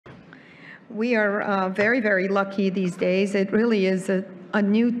We are very, very lucky these days. It really is a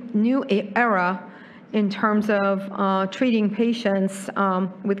new era in terms of treating patients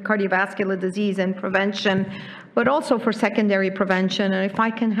with cardiovascular disease and prevention, but also for secondary prevention. And if I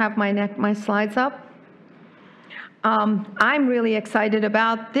can have my slides up. I'm really excited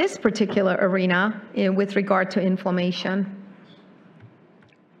about this particular arena with regard to inflammation.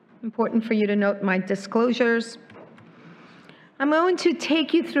 Important for you to note my disclosures. I'm going to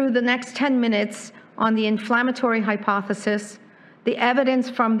take you through the next 10 minutes on the inflammatory hypothesis, the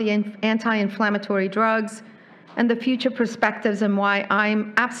evidence from the anti-inflammatory drugs, and the future perspectives and why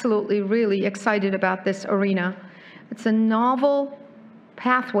I'm absolutely really excited about this arena. It's a novel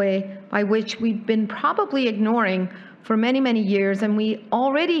pathway by which we've been probably ignoring for many, many years, and we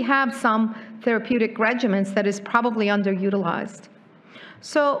already have some therapeutic regimens that is probably underutilized.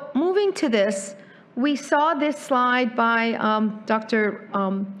 So moving to this, we saw this slide by Dr.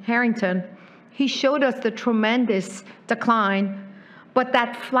 Harrington. He showed us the tremendous decline, but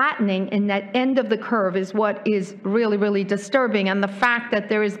that flattening in that end of the curve is what is really, really disturbing, and the fact that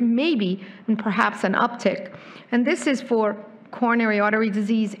there is maybe and perhaps an uptick. And this is for coronary artery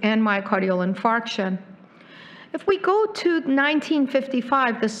disease and myocardial infarction. If we go to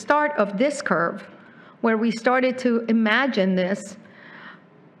 1955, the start of this curve, where we started to imagine this,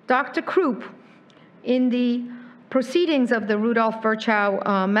 Dr. Krupp, in the proceedings of the Rudolf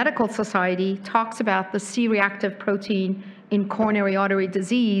Virchow Medical Society, talks about the C-reactive protein in coronary artery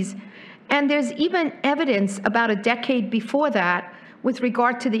disease. And there's even evidence about a decade before that with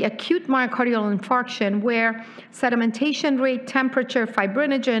regard to the acute myocardial infarction, where sedimentation rate, temperature,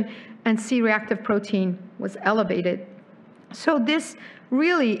 fibrinogen, and C-reactive protein was elevated. So this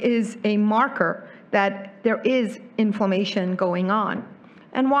really is a marker that there is inflammation going on.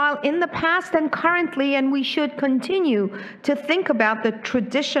 And while in the past and currently, and we should continue to think about the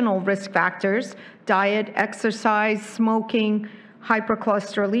traditional risk factors, diet, exercise, smoking,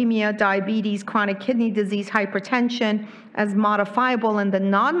 hypercholesterolemia, diabetes, chronic kidney disease, hypertension as modifiable, and the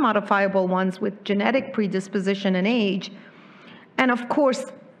non-modifiable ones with genetic predisposition and age. And of course,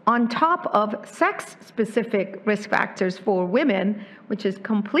 on top of sex-specific risk factors for women, which is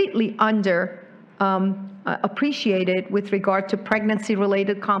completely appreciated with regard to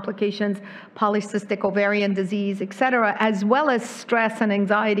pregnancy-related complications, polycystic ovarian disease, et cetera, as well as stress and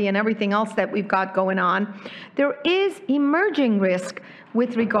anxiety and everything else that we've got going on. There is emerging risk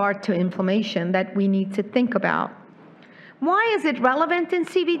with regard to inflammation that we need to think about. Why is it relevant in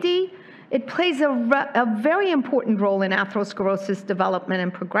CVD? It plays a very important role in atherosclerosis development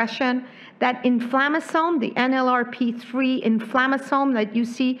and progression. That inflammasome, the NLRP3 inflammasome that you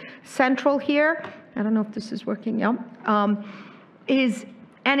see central here, I don't know if this is working, yeah, and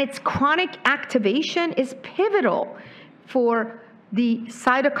its chronic activation is pivotal for the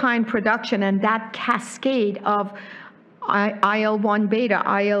cytokine production and that cascade of IL-1 beta,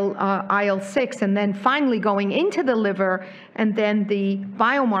 IL-6, and then finally going into the liver, and then the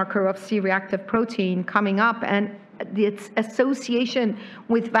biomarker of C-reactive protein coming up, and its association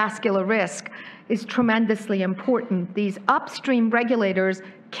with vascular risk is tremendously important. These upstream regulators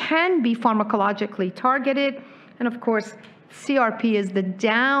can be pharmacologically targeted, and of course, CRP is the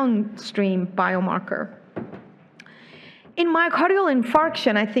downstream biomarker. In myocardial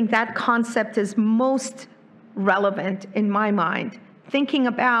infarction, I think that concept is most relevant in my mind, thinking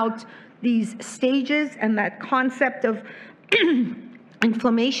about these stages and that concept of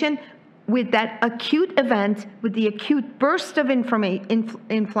inflammation with that acute event, with the acute burst of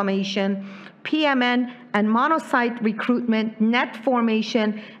inflammation, PMN and monocyte recruitment, net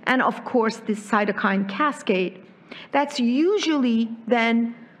formation, and of course this cytokine cascade. That's usually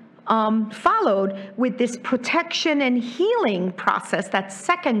then followed with this protection and healing process, that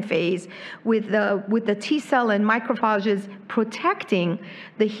second phase with the T cell and macrophages protecting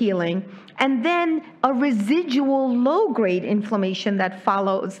the healing, and then a residual low-grade inflammation that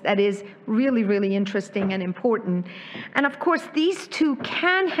follows that is really, really interesting and important. And of course, these two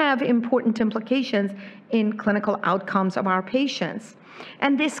can have important implications in clinical outcomes of our patients.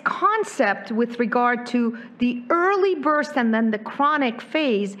 And this concept with regard to the early burst and then the chronic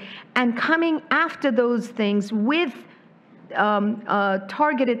phase and coming after those things with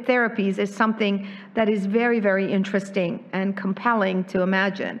targeted therapies is something that is very, very interesting and compelling to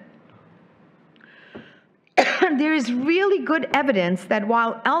imagine. There is really good evidence that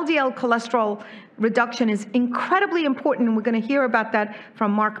while LDL cholesterol reduction is incredibly important, and we're going to hear about that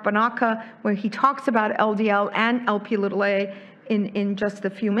from Mark Banaka, where he talks about LDL and Lp(a) in just a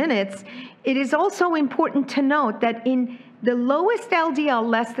few minutes, it is also important to note that in the lowest LDL,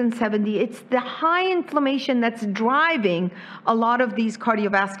 less than 70, it's the high inflammation that's driving a lot of these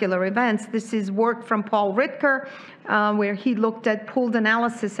cardiovascular events. This is work from Paul Ritker, where he looked at pooled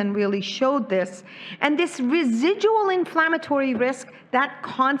analysis and really showed this. And this residual inflammatory risk, that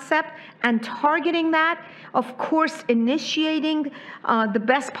concept, and targeting that, of course, initiating the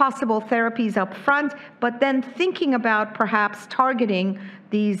best possible therapies up front, but then thinking about perhaps targeting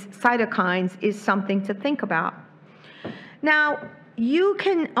these cytokines is something to think about. Now, you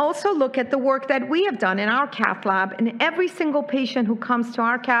can also look at the work that we have done in our cath lab, and every single patient who comes to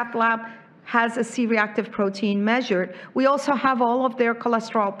our cath lab has a C-reactive protein measured. We also have all of their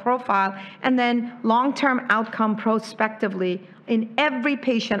cholesterol profile, and then long-term outcome prospectively in every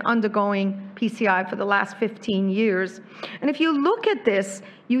patient undergoing PCI for the last 15 years. And if you look at this,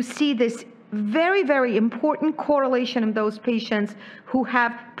 you see this very, very important correlation of those patients who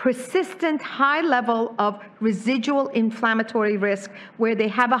have persistent high level of residual inflammatory risk, where they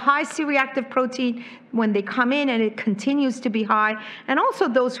have a high C-reactive protein when they come in and it continues to be high, and also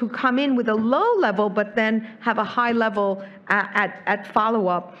those who come in with a low level but then have a high level at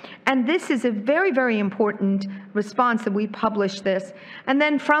follow-up. And this is a very, very important response, that we published this. And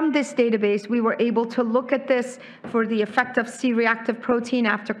then from this database, we were able to look at this for the effect of C-reactive protein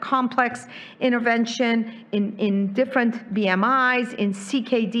after complex intervention in different BMIs, in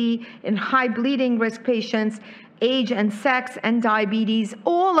CKD, in high bleeding risk patients, age and sex and diabetes,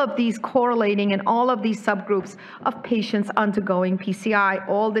 all of these correlating in all of these subgroups of patients undergoing PCI,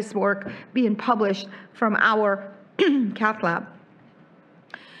 all this work being published from our cath lab.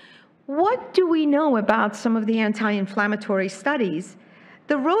 What do we know about some of the anti-inflammatory studies?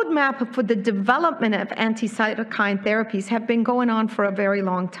 The roadmap for the development of anti-cytokine therapies have been going on for a very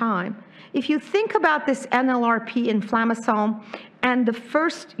long time. If you think about this NLRP inflammasome and the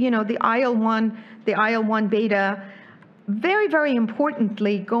first, the IL-1 beta, very, very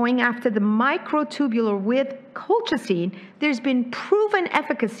importantly, going after the microtubular with colchicine, there's been proven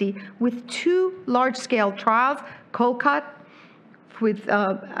efficacy with 2 large-scale trials, COLCUT with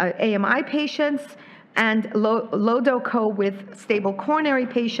AMI patients and LODOCO with stable coronary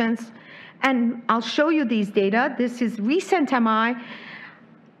patients. And I'll show you these data. This is recent MI.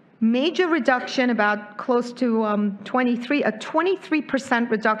 Major reduction, about close to a 23%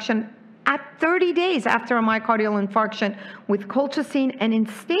 reduction at 30 days after a myocardial infarction with colchicine, and in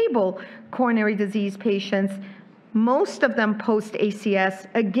stable coronary disease patients, most of them post-ACS,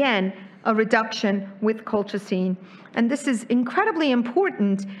 again, a reduction with colchicine. And this is incredibly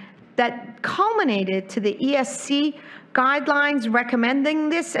important, that culminated to the ESC guidelines recommending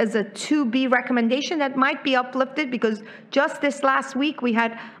this as a 2B recommendation that might be uplifted, because just this last week we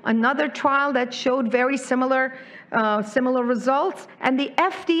had another trial that showed very similar results, and the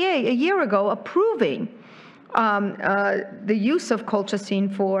FDA a year ago approving the use of colchicine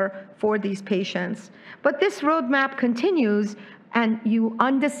for these patients. But this roadmap continues, and you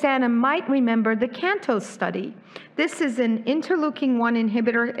understand and might remember the CANTOS study. This is an interleukin-1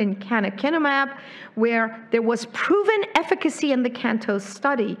 inhibitor in canakinumab, where there was proven efficacy in the CANTOS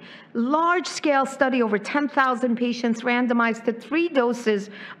study. Large-scale study, over 10,000 patients randomized to 3 doses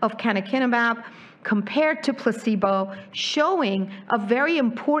of canakinumab compared to placebo, showing a very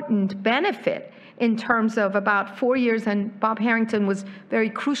important benefit in terms of about 4 years, and Bob Harrington was very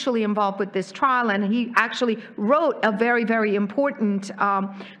crucially involved with this trial, and he actually wrote a very, very important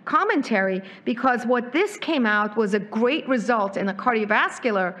commentary, because what this came out was a great result in the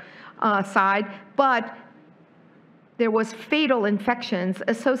cardiovascular side, but there was fatal infections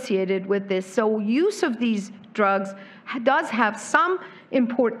associated with this. So use of these drugs does have some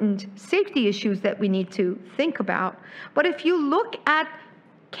important safety issues that we need to think about. But if you look at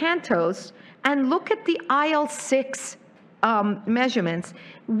CANTOS and look at the IL-6 measurements,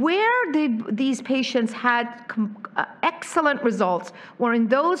 where these patients had excellent results were in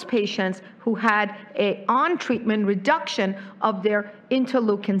those patients who had a on-treatment reduction of their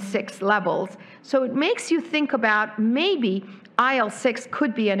interleukin-6 levels. So it makes you think about maybe IL-6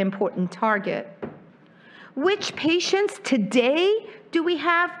 could be an important target. Which patients today do we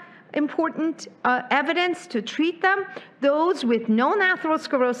have important evidence to treat them? Those with known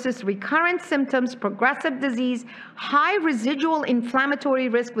atherosclerosis, recurrent symptoms, progressive disease, high residual inflammatory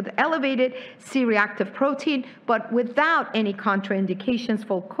risk with elevated C-reactive protein, but without any contraindications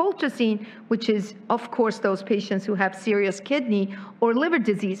for colchicine, which is, of course, those patients who have serious kidney or liver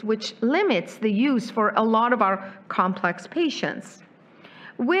disease, which limits the use for a lot of our complex patients.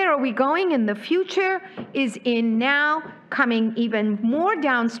 Where are we going in the future is in now coming even more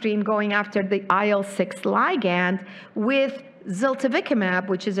downstream, going after the IL-6 ligand with ziltivekimab,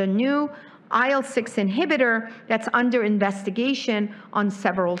 which is a new IL-6 inhibitor that's under investigation on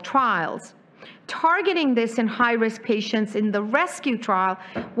several trials. Targeting this in high-risk patients in the rescue trial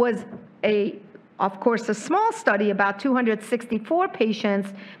was of course, a small study, about 264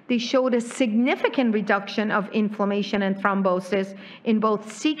 patients. They showed a significant reduction of inflammation and thrombosis in both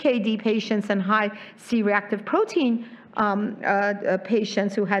CKD patients and high C-reactive protein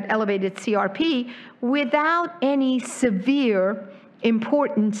patients who had elevated CRP without any severe,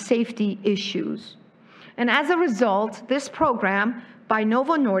 important safety issues. And as a result, this program by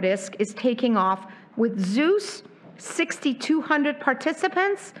Novo Nordisk is taking off with Zeus, 6,200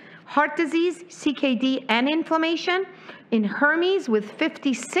 participants, heart disease, CKD, and inflammation. In Hermes, with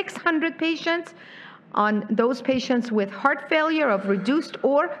 5,600 patients, on those patients with heart failure of reduced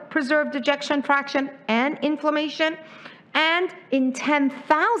or preserved ejection fraction and inflammation, and in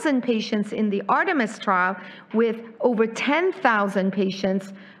 10,000 patients in the Artemis trial, with over 10,000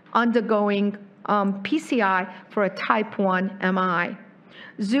 patients undergoing PCI for a type 1 MI.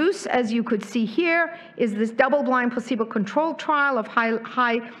 Zeus, as you could see here, is this double-blind placebo-controlled trial of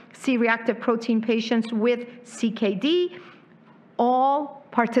high C-reactive protein patients with CKD. All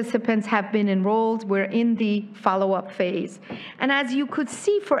participants have been enrolled. We're in the follow-up phase. And as you could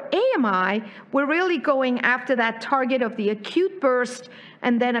see for AMI, we're really going after that target of the acute burst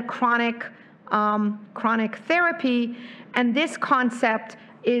and then a chronic therapy. And this concept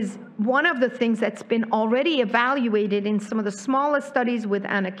is one of the things that's been already evaluated in some of the smallest studies with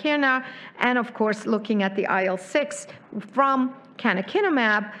anakinra, and of course looking at the IL-6 from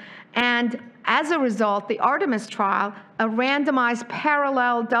canakinumab. And as a result, the Artemis trial, a randomized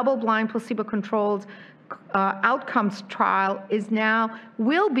parallel double-blind placebo-controlled outcomes trial,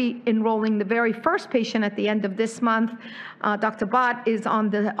 will be enrolling the very first patient at the end of this month. Dr. Bhatt is on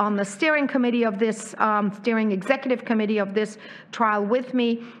the steering committee of this, steering executive committee of this trial with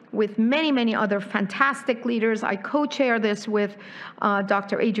me, with many, many other fantastic leaders. I co-chair this with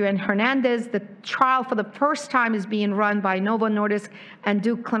Dr. Adrian Hernandez. The trial for the first time is being run by Novo Nordisk and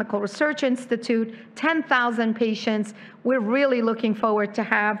Duke Clinical Research Institute, 10,000 patients. We're really looking forward to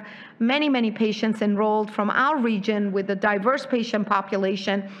have many, many patients enrolled from our region with a diverse patient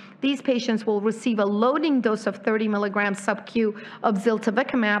population. These patients will receive a loading dose of 30 milligrams sub-Q of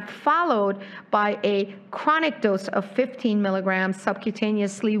ziltivekimab, followed by a chronic dose of 15 milligrams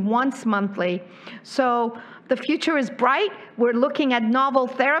subcutaneously once monthly. So the future is bright. We're looking at novel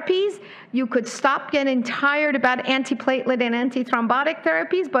therapies. You could stop getting tired about antiplatelet and antithrombotic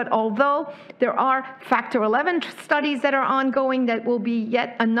therapies, but although there are factor 11 studies that are ongoing, that will be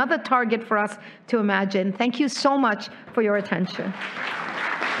yet another target for us to imagine. Thank you so much for your attention.